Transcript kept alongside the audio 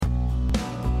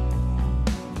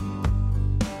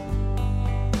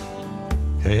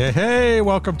Hey,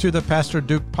 welcome to the Pastor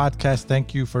Duke podcast.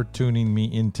 Thank you for tuning me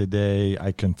in today.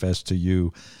 I confess to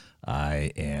you,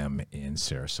 I am in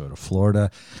Sarasota, Florida,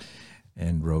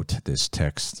 and wrote this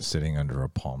text sitting under a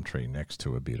palm tree next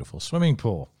to a beautiful swimming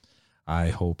pool. I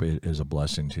hope it is a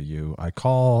blessing to you. I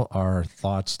call our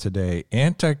thoughts today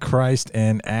Antichrist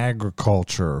and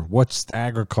agriculture. What's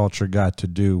agriculture got to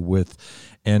do with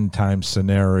end time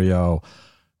scenario?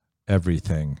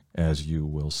 Everything, as you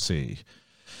will see.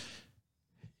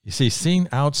 You see, seeing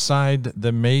outside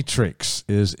the matrix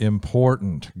is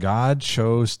important. God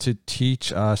chose to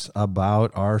teach us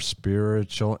about our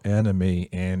spiritual enemy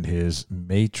and his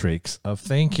matrix of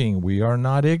thinking. We are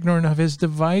not ignorant of his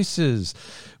devices.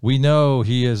 We know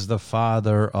he is the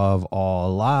father of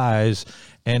all lies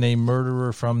and a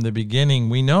murderer from the beginning.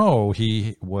 We know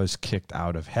he was kicked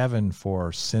out of heaven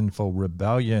for sinful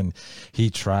rebellion. He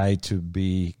tried to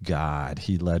be God.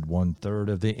 He led 1/3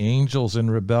 of the angels in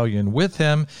rebellion with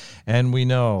him, and we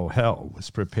know hell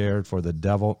was prepared for the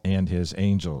devil and his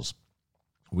angels.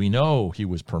 We know he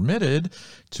was permitted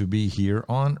to be here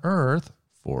on earth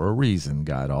for a reason.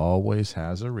 God always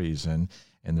has a reason,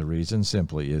 and the reason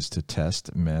simply is to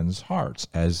test men's hearts.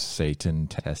 As Satan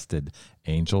tested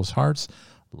angels' hearts,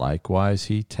 likewise,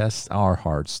 he tests our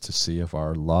hearts to see if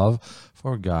our love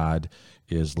for God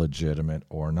is legitimate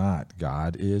or not.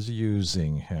 God is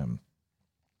using him.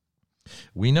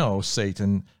 We know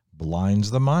Satan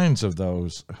blinds the minds of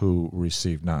those who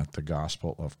receive not the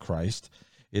gospel of Christ.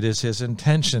 It is his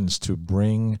intentions to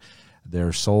bring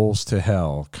their souls to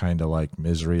hell, kind of like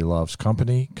misery loves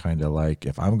company, kind of like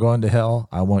if I'm going to hell,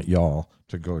 I want y'all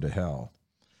to go to hell.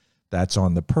 That's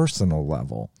on the personal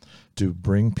level, to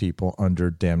bring people under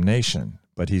damnation.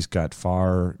 But he's got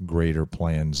far greater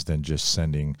plans than just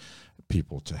sending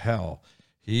people to hell.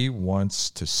 He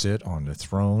wants to sit on the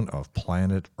throne of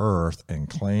planet Earth and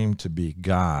claim to be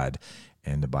God.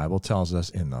 And the Bible tells us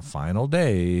in the final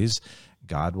days,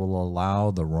 God will allow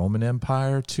the Roman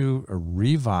Empire to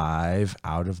revive.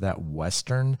 Out of that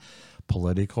Western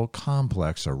political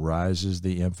complex arises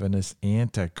the infamous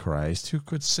Antichrist, who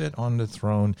could sit on the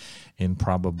throne in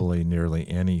probably nearly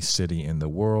any city in the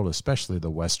world, especially the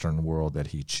Western world that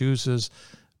he chooses.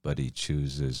 But he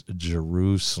chooses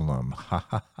Jerusalem. Ha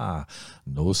ha ha.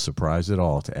 No surprise at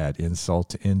all to add insult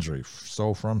to injury.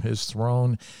 So from his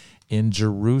throne in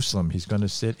Jerusalem, he's going to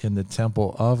sit in the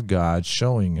temple of God,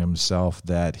 showing himself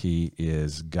that he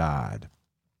is God.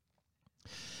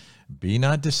 Be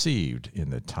not deceived. In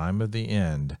the time of the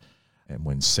end, and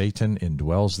when Satan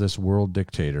indwells this world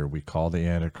dictator we call the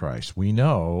Antichrist, we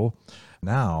know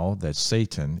now that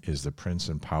Satan is the prince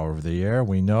and power of the air.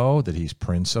 We know that he's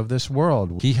prince of this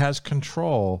world. He has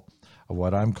control of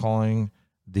what I'm calling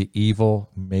the evil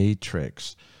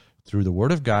matrix. Through the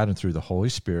Word of God and through the Holy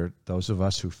Spirit, those of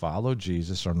us who follow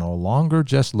Jesus are no longer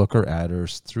just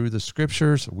looker-atters. Through the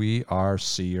Scriptures, we are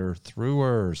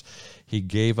seer-throughers. He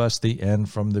gave us the end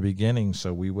from the beginning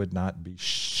so we would not be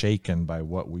shaken by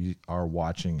what we are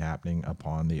watching happening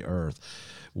upon the earth.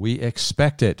 We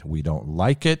expect it. We don't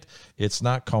like it. It's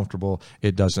not comfortable.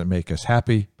 It doesn't make us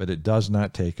happy, but it does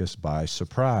not take us by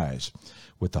surprise.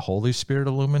 With the Holy Spirit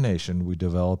illumination, we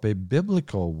develop a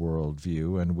biblical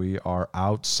worldview, and we are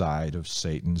outside of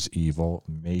Satan's evil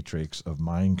matrix of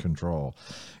mind control.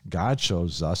 God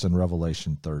shows us in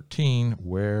Revelation 13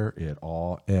 where it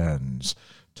all ends.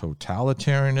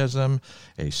 Totalitarianism,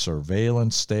 a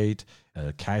surveillance state,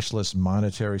 a cashless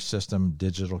monetary system,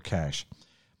 digital cash.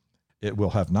 It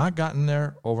will have not gotten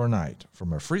there overnight.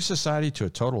 From a free society to a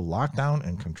total lockdown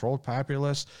and controlled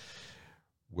populace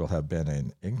will have been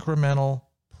an incremental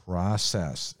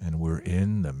process, and we're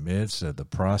in the midst of the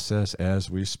process as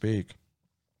we speak.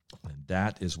 And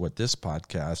that is what this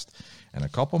podcast and a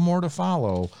couple more to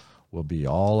follow will be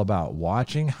all about,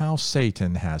 watching how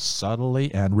Satan has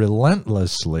subtly and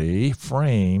relentlessly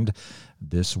framed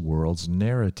this world's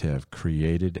narrative,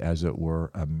 created, as it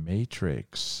were, a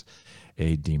matrix,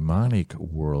 a demonic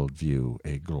worldview,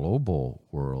 a global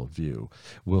worldview.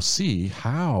 We'll see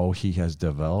how he has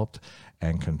developed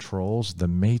and controls the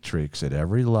matrix at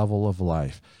every level of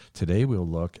life. Today we'll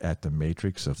look at the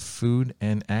matrix of food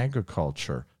and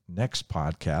agriculture. Next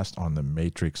podcast on the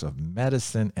matrix of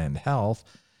medicine and health.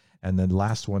 And then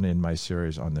last one in my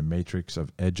series on the matrix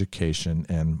of education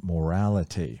and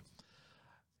morality.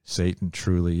 Satan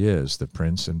truly is the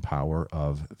prince and power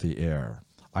of the air.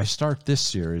 I start this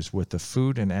series with the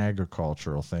food and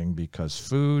agricultural thing because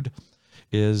food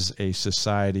is a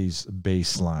society's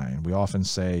baseline. We often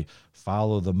say,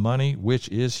 follow the money, which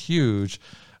is huge,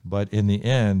 but in the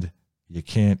end, you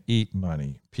can't eat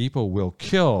money. People will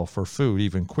kill for food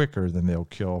even quicker than they'll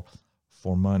kill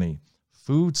for money.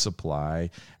 food supply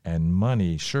and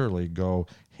money surely go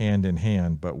hand in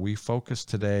hand, but we focus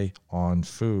today on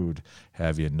food.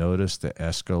 Have you noticed the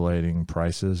escalating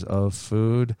prices of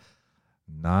food?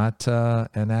 Not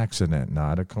an accident,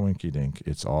 not a coinkydink.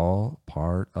 It's all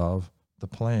part of the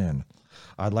plan.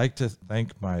 I'd like to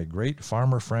thank my great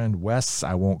farmer friend, Wes.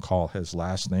 I won't call his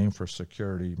last name for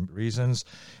security reasons,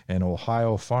 an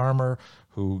Ohio farmer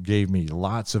who gave me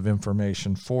lots of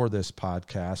information for this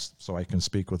podcast so I can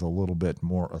speak with a little bit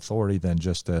more authority than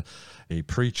just a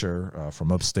preacher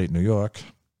from upstate New York.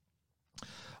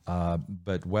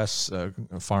 But Wes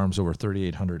farms over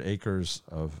 3,800 acres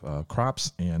of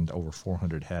crops and over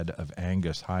 400 head of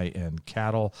Angus high-end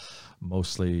cattle,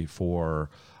 mostly for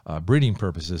breeding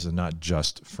purposes and not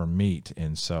just for meat.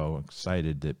 And so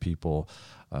excited that people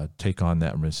take on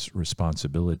that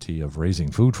responsibility of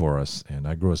raising food for us. And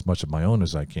I grow as much of my own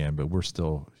as I can, but we're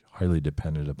still highly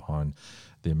dependent upon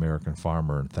the American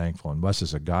farmer and thankful. And Wes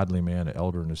is a godly man, an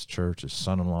elder in his church. His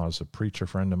son-in-law is a preacher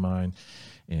friend of mine,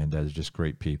 and they're just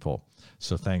great people.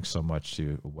 So thanks so much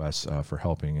to Wes for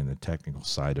helping in the technical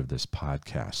side of this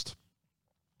podcast.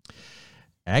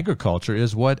 Agriculture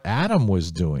is what Adam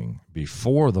was doing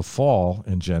before the fall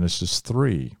in Genesis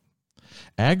 3.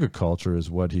 Agriculture is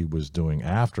what he was doing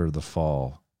after the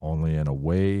fall, only in a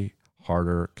way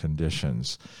harder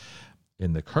conditions.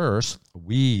 In the curse,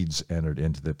 weeds entered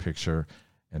into the picture,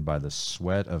 and by the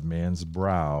sweat of man's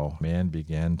brow, man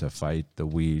began to fight the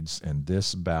weeds, and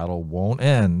this battle won't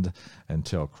end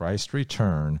until Christ's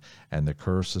return and the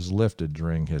curse is lifted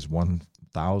during his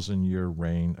 1,000-year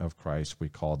reign of Christ. We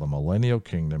call the millennial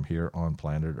kingdom here on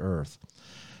planet Earth.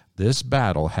 This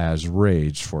battle has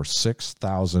raged for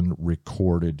 6,000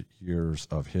 recorded years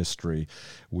of history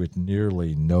with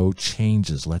nearly no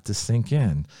changes. Let this sink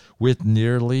in. With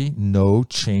nearly no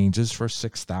changes for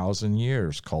 6,000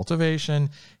 years. Cultivation,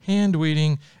 hand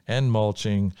weeding, and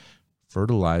mulching.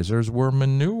 Fertilizers were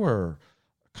manure,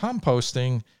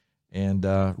 composting, and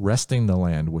resting the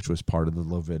land, which was part of the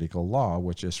Levitical law,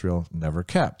 which Israel never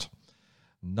kept.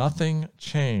 Nothing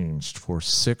changed for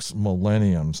 6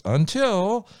 millenniums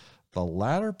until the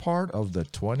latter part of the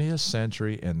 20th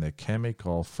century and the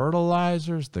chemical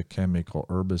fertilizers, the chemical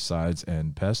herbicides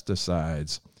and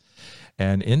pesticides,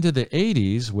 and into the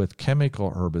 80s with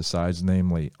chemical herbicides,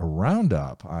 namely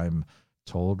Roundup, I'm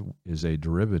told is a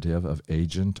derivative of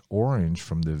Agent Orange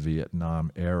from the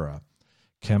Vietnam era.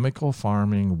 Chemical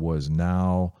farming was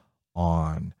now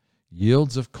on.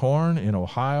 Yields of corn in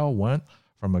Ohio went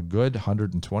from a good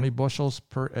 120 bushels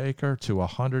per acre to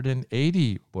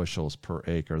 180 bushels per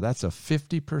acre. That's a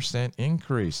 50%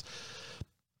 increase.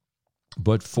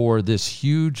 But for this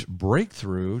huge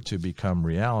breakthrough to become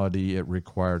reality, it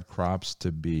required crops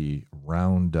to be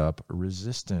Roundup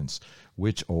resistant,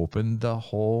 which opened the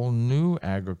whole new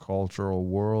agricultural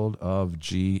world of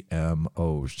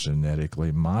GMOs,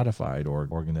 genetically modified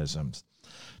organisms,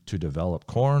 to develop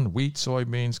corn, wheat,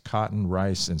 soybeans, cotton,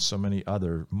 rice, and so many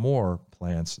other more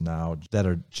plants now that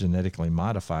are genetically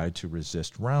modified to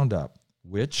resist Roundup,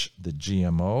 which the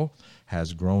GMO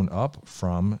has grown up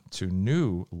from to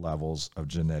new levels of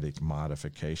genetic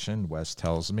modification. Wes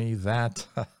tells me that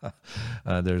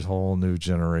there's whole new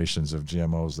generations of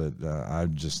GMOs that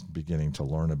I'm just beginning to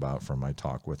learn about from my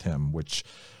talk with him, which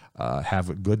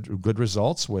have good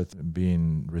results with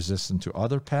being resistant to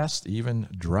other pests, even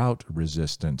drought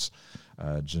resistance,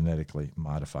 genetically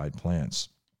modified plants.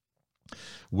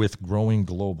 With growing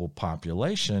global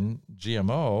population,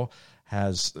 GMO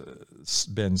has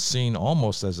been seen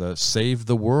almost as a save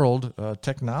the world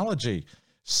technology.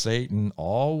 Satan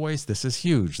always, this is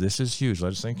huge,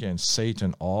 let's think in,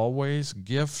 Satan always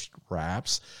gift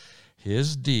wraps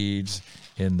his deeds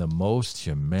in the most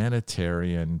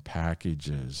humanitarian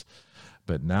packages.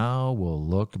 But now we'll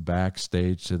look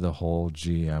backstage to the whole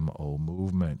GMO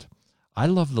movement. I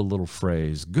love the little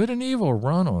phrase, good and evil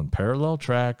run on parallel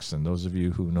tracks. And those of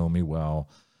you who know me well,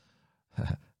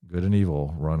 good and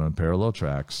evil run on parallel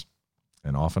tracks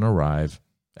and often arrive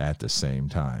at the same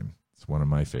time. It's one of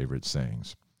my favorite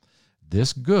sayings.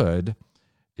 This good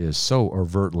is so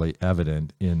overtly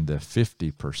evident in the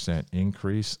 50%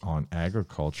 increase on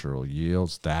agricultural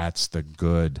yields. That's the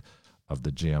good of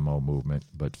the GMO movement.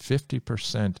 But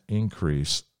 50%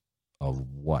 increase of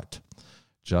what?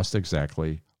 Just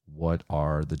exactly what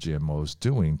are the GMOs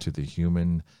doing to the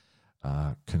human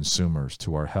consumers,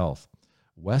 to our health?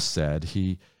 Wes said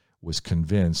he was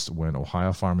convinced when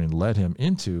Ohio farming led him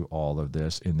into all of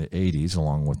this in the 80s,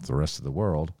 along with the rest of the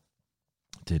world.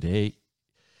 Today,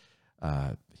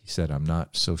 he said, I'm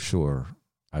not so sure.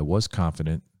 I was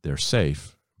confident they're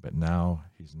safe, but now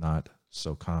he's not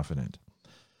so confident.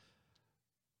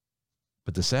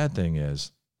 But the sad thing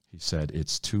is, He said,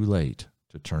 it's too late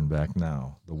to turn back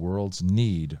now. The world's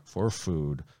need for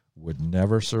food would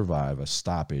never survive a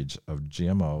stoppage of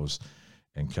GMOs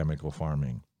and chemical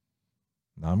farming.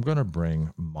 Now I'm going to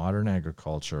bring modern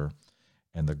agriculture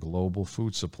and the global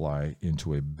food supply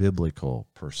into a biblical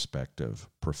perspective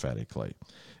prophetically.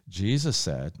 Jesus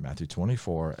said, Matthew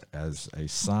 24, as a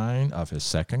sign of his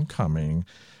second coming,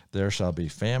 there shall be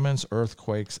famines,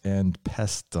 earthquakes, and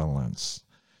pestilence.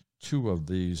 Two of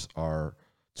these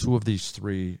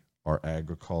three are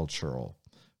agricultural.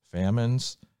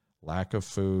 Famines, lack of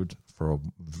food for a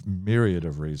myriad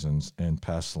of reasons, and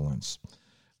pestilence.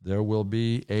 There will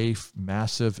be a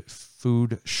massive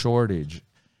food shortage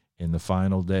in the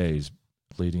final days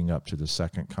leading up to the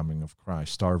second coming of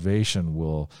Christ. Starvation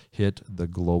will hit the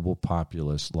global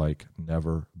populace like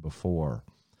never before.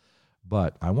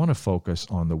 But I want to focus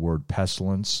on the word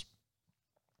pestilence.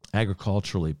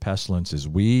 Agriculturally, pestilence is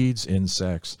weeds,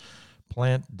 insects,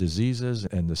 plant diseases,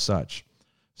 and the such.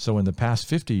 So in the past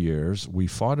 50 years, we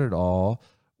fought it all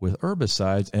with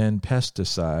herbicides and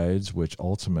pesticides, which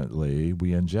ultimately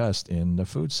we ingest in the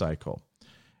food cycle.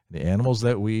 The animals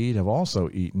that we eat have also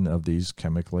eaten of these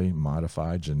chemically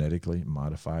modified, genetically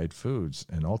modified foods,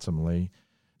 and ultimately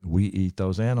we eat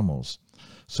those animals.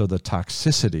 So the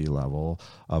toxicity level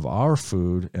of our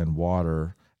food and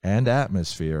water and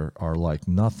atmosphere are like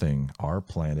nothing our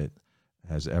planet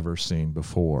has ever seen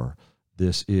before.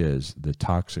 This is the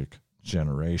toxic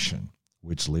generation,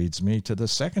 which leads me to the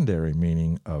secondary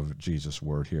meaning of Jesus'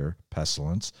 word here,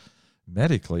 pestilence.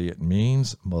 Medically, it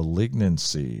means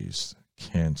malignancies.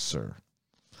 Cancer.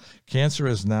 Cancer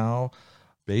is now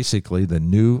basically the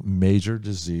new major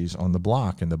disease on the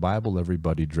block. In the Bible,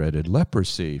 everybody dreaded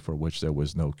leprosy, for which there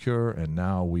was no cure, and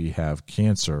now we have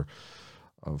cancer,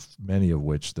 of many of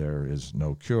which there is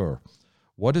no cure.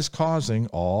 What is causing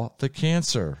all the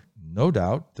cancer? No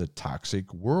doubt the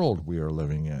toxic world we are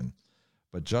living in.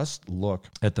 But just look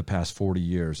at the past 40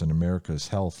 years in America's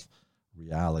health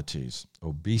realities.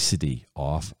 Obesity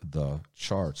off the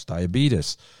charts.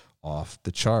 Diabetes off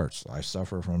the charts. I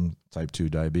suffer from type 2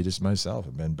 diabetes myself.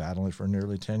 I've been battling for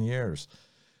nearly 10 years.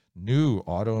 New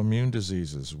autoimmune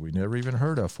diseases we never even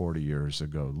heard of 40 years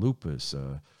ago. Lupus,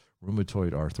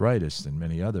 rheumatoid arthritis, and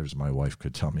many others my wife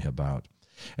could tell me about.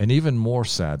 And even more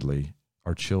sadly,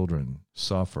 our children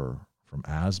suffer from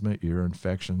asthma, ear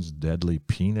infections, deadly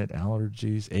peanut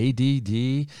allergies,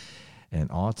 ADD, and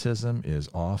autism is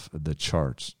off the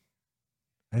charts.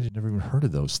 I had never even heard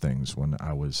of those things when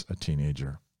I was a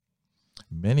teenager.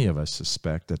 Many of us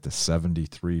suspect that the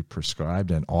 73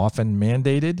 prescribed and often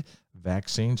mandated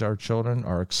vaccines our children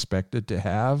are expected to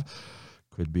have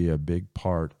could be a big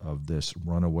part of this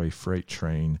runaway freight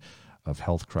train of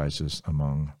health crisis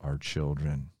among our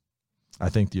children. I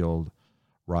think the old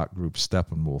rock group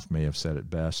Steppenwolf may have said it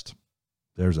best.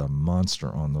 There's a monster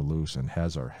on the loose and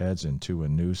has our heads into a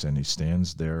noose, and he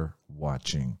stands there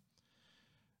watching.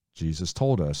 Jesus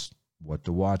told us what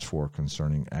to watch for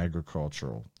concerning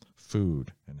agricultural,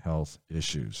 food, and health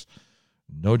issues.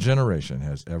 No generation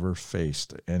has ever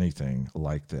faced anything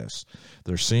like this.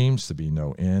 There seems to be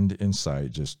no end in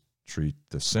sight. Just treat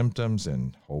the symptoms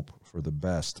and hope for the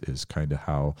best is kind of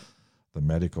how the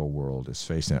medical world is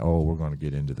facing it. Oh, we're going to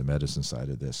get into the medicine side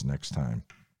of this next time.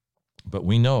 But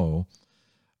we know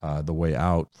the way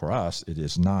out for us, it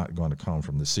is not going to come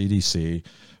from the CDC,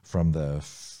 from the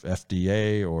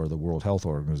FDA, or the World Health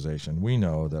Organization. We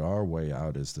know that our way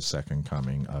out is the second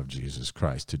coming of Jesus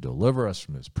Christ to deliver us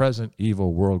from this present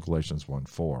evil world, Galatians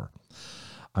 1:4.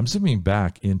 I'm zooming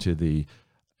back into the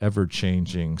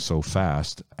ever-changing, so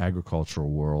fast agricultural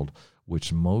world,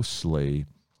 which mostly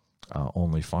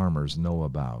only farmers know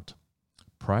about.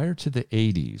 Prior to the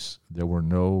 80s, there were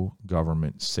no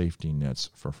government safety nets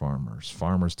for farmers.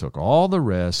 Farmers took all the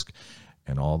risk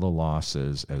and all the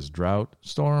losses as drought,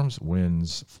 storms,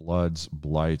 winds, floods,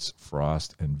 blights,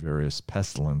 frost, and various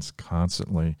pestilence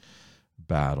constantly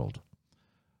battled.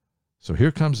 So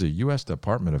here comes the U.S.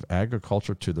 Department of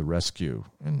Agriculture to the rescue.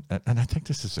 And I think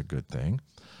this is a good thing.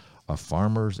 A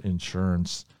farmer's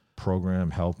insurance program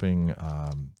helping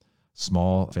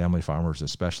small family farmers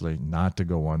especially not to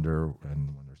go under,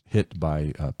 and when they're hit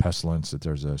by pestilence, that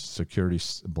there's a security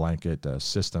blanket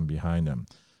system behind them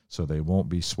so they won't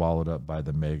be swallowed up by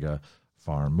the mega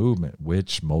farm movement,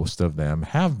 which most of them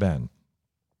have been.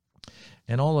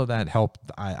 And all of that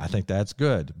helped. I think that's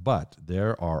good. But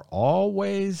there are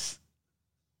always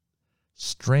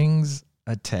strings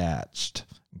attached.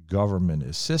 Government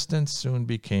assistance soon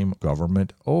became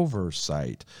government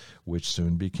oversight, which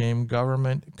soon became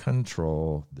government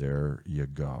control. There you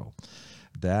go.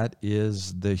 That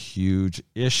is the huge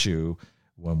issue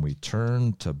when we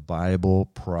turn to Bible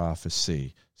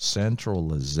prophecy,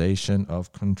 centralization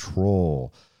of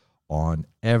control on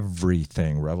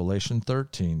everything. Revelation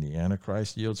 13, the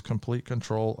Antichrist yields complete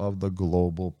control of the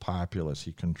global populace.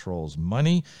 He controls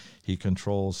money, he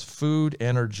controls food,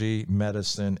 energy,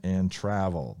 medicine, and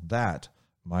travel. That,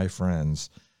 my friends,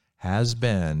 has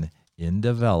been in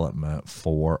development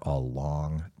for a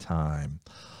long time.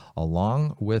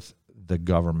 Along with the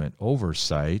government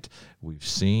oversight, we've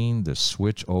seen the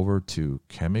switch over to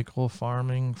chemical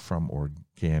farming from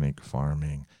organic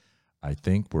farming. I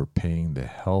think we're paying the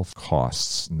health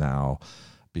costs now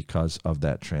because of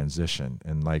that transition.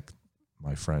 And like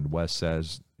my friend Wes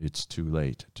says, it's too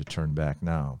late to turn back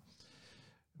now.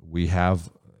 We have,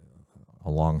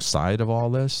 alongside of all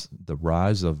this, the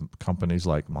rise of companies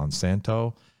like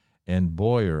Monsanto and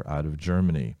Bayer out of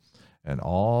Germany and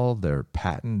all their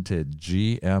patented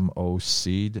GMO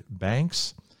seed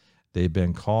banks. They've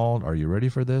been called, are you ready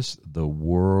for this? The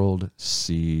World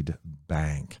Seed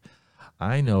Bank.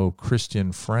 I know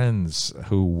Christian friends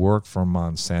who work for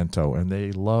Monsanto, and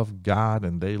they love God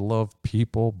and they love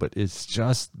people, but it's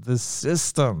just the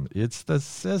system. It's the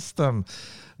system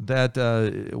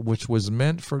that, which was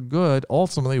meant for good,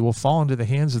 ultimately will fall into the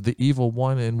hands of the evil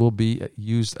one and will be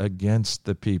used against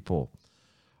the people.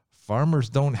 Farmers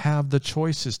don't have the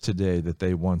choices today that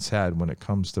they once had when it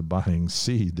comes to buying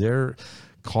seed. They're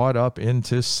caught up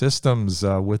into systems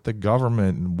with the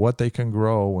government and what they can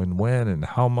grow and when and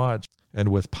how much. And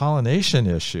with pollination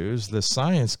issues, the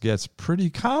science gets pretty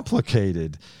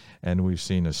complicated. And we've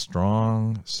seen a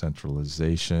strong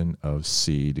centralization of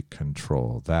seed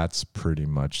control. That's pretty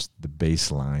much the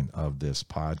baseline of this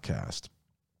podcast.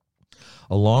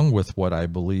 Along with what I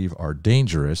believe are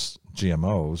dangerous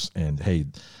GMOs, and hey,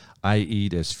 I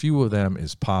eat as few of them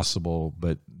as possible,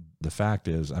 but the fact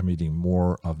is I'm eating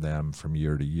more of them from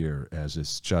year to year as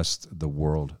it's just the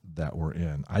world that we're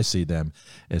in. I see them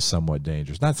as somewhat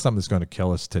dangerous. Not something that's going to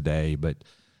kill us today, but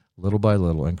little by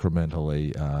little,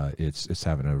 incrementally, it's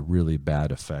having a really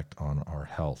bad effect on our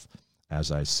health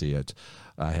as I see it.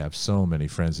 I have so many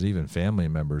friends and even family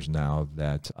members now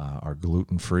that are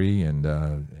gluten-free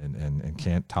and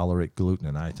can't tolerate gluten,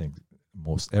 and I think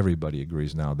most everybody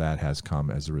agrees now that has come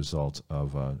as a result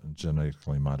of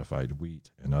genetically modified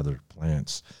wheat and other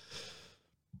plants.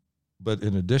 But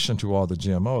in addition to all the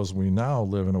GMOs, we now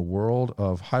live in a world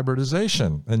of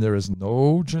hybridization, and there is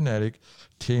no genetic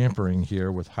tampering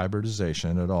here with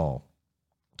hybridization at all.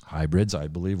 Hybrids, I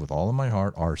believe with all of my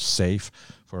heart, are safe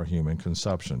for human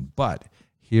consumption. But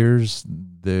here's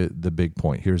the big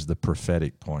point. Here's the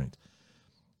prophetic point.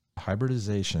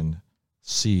 Hybridization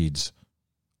seeds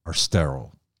are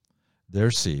sterile. Their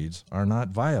seeds are not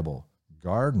viable.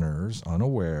 Gardeners,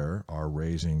 unaware, are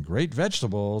raising great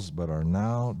vegetables, but are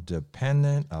now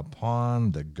dependent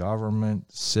upon the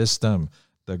government system,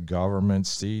 the government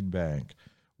seed bank.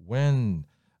 When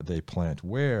they plant,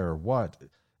 where, what,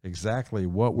 exactly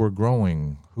what we're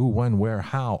growing, who, when, where,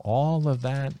 how, all of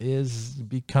that is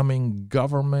becoming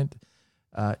government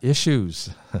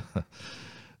issues.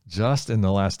 Just in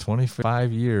the last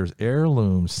 25 years,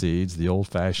 heirloom seeds, the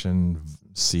old-fashioned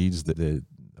seeds that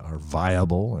are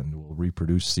viable and will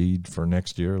reproduce seed for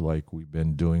next year like we've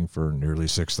been doing for nearly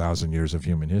 6,000 years of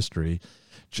human history,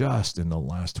 just in the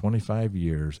last 25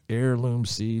 years, heirloom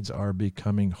seeds are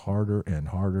becoming harder and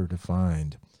harder to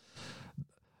find.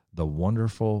 The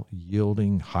wonderful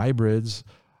yielding hybrids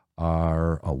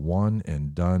are a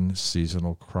one-and-done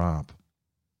seasonal crop.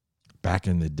 Back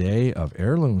in the day of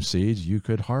heirloom seeds, you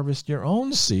could harvest your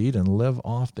own seed and live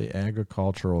off the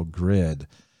agricultural grid.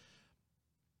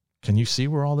 Can you see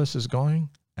where all this is going?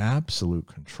 Absolute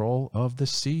control of the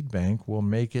seed bank will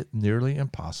make it nearly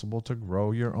impossible to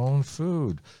grow your own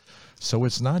food. So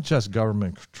it's not just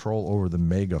government control over the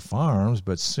mega farms,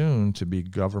 but soon to be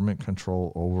government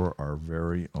control over our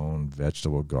very own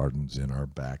vegetable gardens in our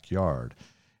backyard.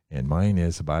 And mine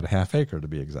is about a half acre to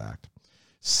be exact.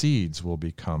 Seeds will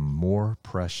become more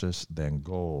precious than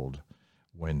gold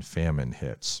when famine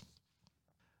hits.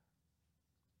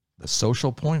 The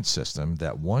social point system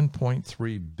that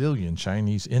 1.3 billion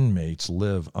Chinese inmates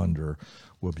live under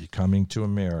will be coming to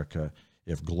America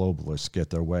if globalists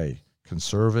get their way.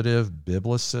 Conservative,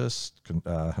 biblicists,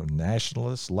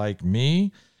 nationalists like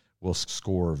me will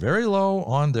score very low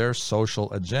on their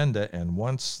social agenda, and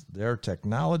once their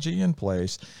technology in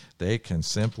place, they can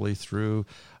simply, through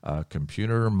a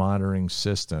computer monitoring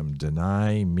system,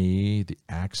 deny me the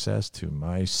access to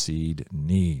my seed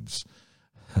needs.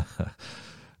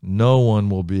 No one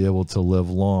will be able to live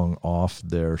long off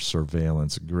their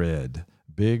surveillance grid.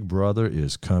 Big Brother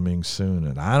is coming soon,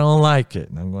 and I don't like it,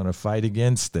 and I'm going to fight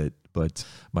against it. But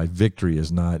my victory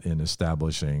is not in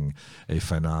establishing a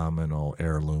phenomenal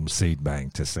heirloom seed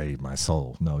bank to save my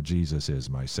soul. No, Jesus is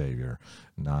my Savior,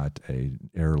 not a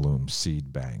heirloom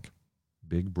seed bank.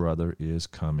 Big Brother is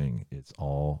coming. It's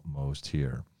almost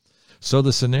here. So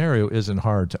the scenario isn't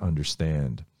hard to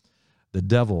understand. The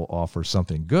devil offers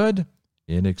something good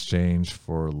in exchange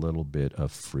for a little bit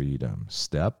of freedom,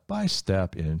 step by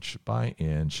step, inch by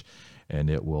inch, and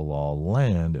it will all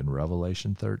land in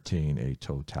Revelation 13, a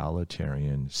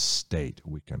totalitarian state.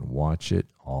 We can watch it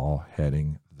all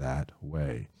heading that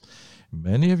way.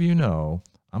 Many of you know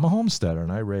I'm a homesteader,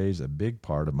 and I raise a big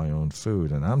part of my own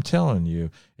food, and I'm telling you,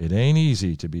 it ain't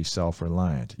easy to be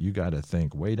self-reliant. You got to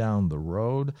think way down the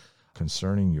road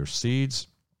concerning your seeds,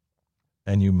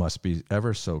 and you must be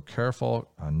ever so careful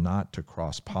not to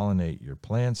cross-pollinate your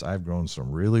plants. I've grown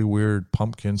some really weird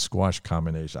pumpkin squash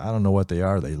combinations. I don't know what they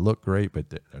are. They look great, but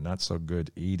they're not so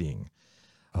good eating,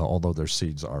 although their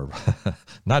seeds are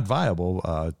not viable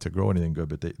to grow anything good,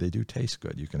 but they do taste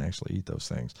good. You can actually eat those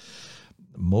things.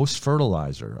 Most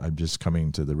fertilizer, I'm just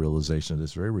coming to the realization of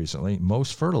this very recently,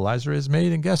 most fertilizer is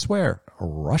made in guess where?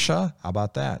 Russia. How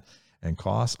about that? And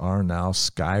costs are now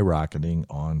skyrocketing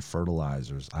on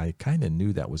fertilizers. I kind of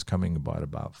knew that was coming,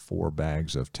 about 4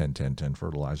 bags of 10-10-10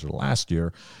 fertilizer last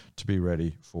year to be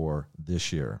ready for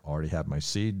this year. Already have my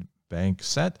seed bank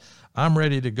set. I'm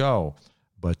ready to go,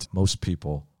 but most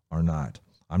people are not.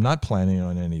 I'm not planning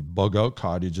on any bug-out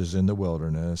cottages in the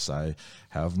wilderness. I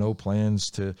have no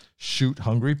plans to shoot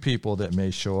hungry people that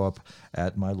may show up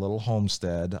at my little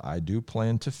homestead. I do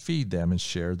plan to feed them and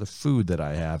share the food that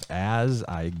I have as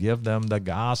I give them the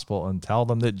gospel and tell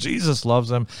them that Jesus loves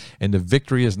them. And the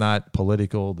victory is not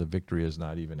political. The victory is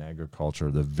not even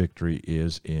agriculture. The victory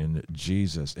is in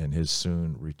Jesus and his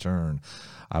soon return.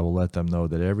 I will let them know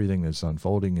that everything that's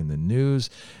unfolding in the news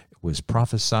was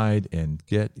prophesied, and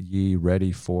get ye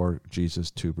ready for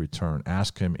Jesus to return.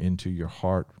 Ask him into your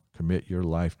heart. Commit your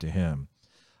life to him.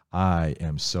 I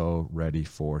am so ready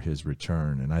for his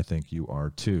return, and I think you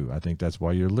are too. I think that's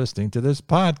why you're listening to this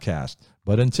podcast.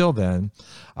 But until then,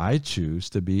 I choose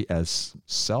to be as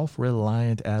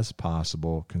self-reliant as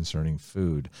possible concerning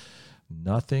food.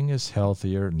 Nothing is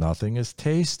healthier, nothing is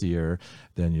tastier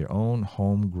than your own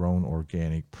homegrown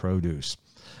organic produce.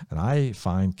 And I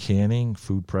find canning,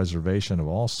 food preservation of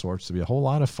all sorts to be a whole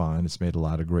lot of fun. It's made a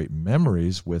lot of great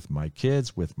memories with my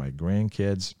kids, with my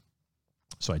grandkids.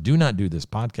 So I do not do this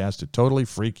podcast to totally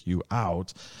freak you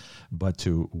out, but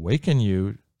to awaken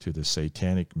you to the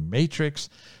satanic matrix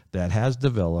that has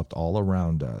developed all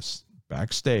around us.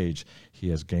 Backstage, he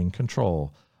has gained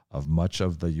control of much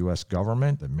of the U.S.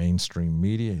 government, the mainstream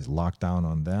media. He's locked down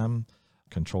on them,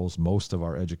 controls most of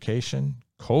our education.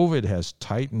 COVID has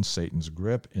tightened Satan's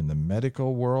grip in the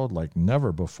medical world like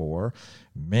never before.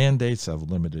 Mandates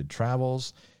of limited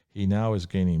travels. He now is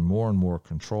gaining more and more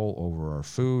control over our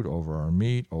food, over our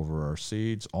meat, over our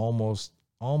seeds. Almost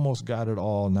got it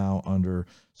all now under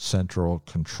central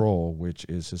control, which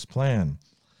is his plan.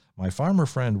 My farmer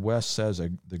friend Wes says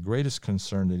the greatest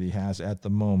concern that he has at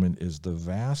the moment is the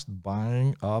vast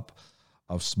buying up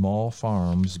of small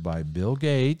farms by Bill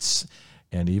Gates,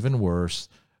 and even worse,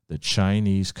 the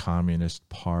Chinese Communist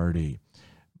Party.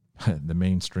 The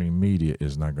mainstream media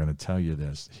is not going to tell you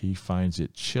this. He finds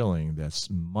it chilling that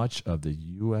much of the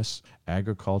U.S.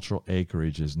 agricultural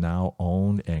acreage is now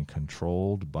owned and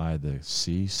controlled by the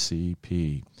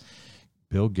CCP.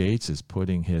 Bill Gates is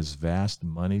putting his vast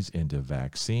monies into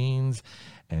vaccines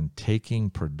and taking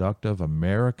productive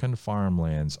American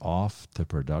farmlands off the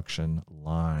production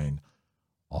line,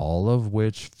 all of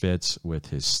which fits with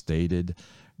his stated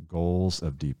goals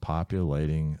of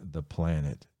depopulating the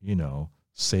planet. You know,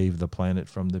 save the planet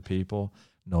from the people.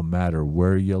 No matter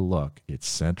where you look, it's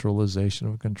centralization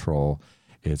of control.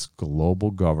 It's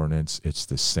global governance. It's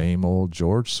the same old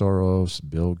George Soros,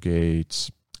 Bill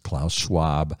Gates, Klaus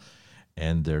Schwab,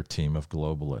 and their team of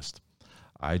globalists.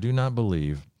 I do not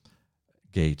believe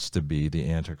Gates to be the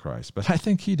Antichrist, but I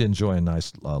think he'd enjoy a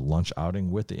nice lunch outing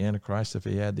with the Antichrist if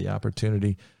he had the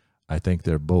opportunity. I think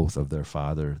they're both of their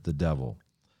father, the devil.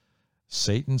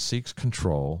 Satan seeks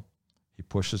control. He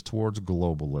pushes towards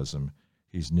globalism.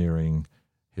 He's nearing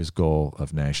his goal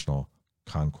of national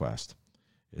conquest.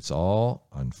 It's all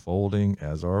unfolding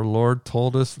as our Lord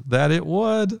told us that it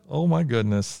would. Oh my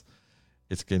goodness.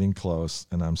 It's getting close,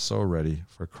 and I'm so ready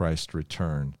for Christ's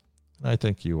return. And I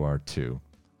think you are too.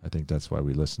 I think that's why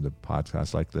we listen to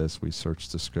podcasts like this. We search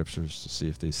the scriptures to see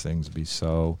if these things be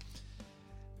so.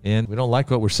 And we don't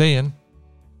like what we're seeing,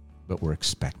 but we're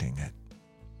expecting it.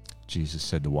 Jesus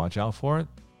said to watch out for it,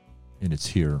 and it's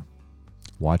here.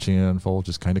 Watching it unfold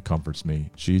just kind of comforts me.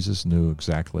 Jesus knew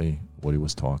exactly what he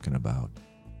was talking about.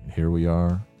 And here we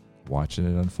are, watching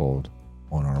it unfold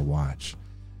on our watch.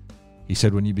 He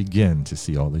said, when you begin to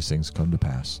see all these things come to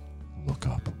pass, look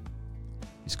up.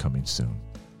 He's coming soon.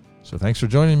 So thanks for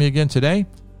joining me again today.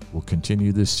 We'll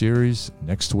continue this series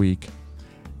next week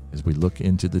as we look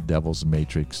into the devil's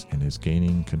matrix and his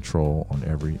gaining control on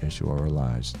every issue of our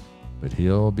lives. But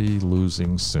he'll be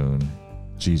losing soon.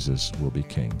 Jesus will be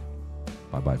king.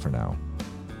 Bye-bye for now.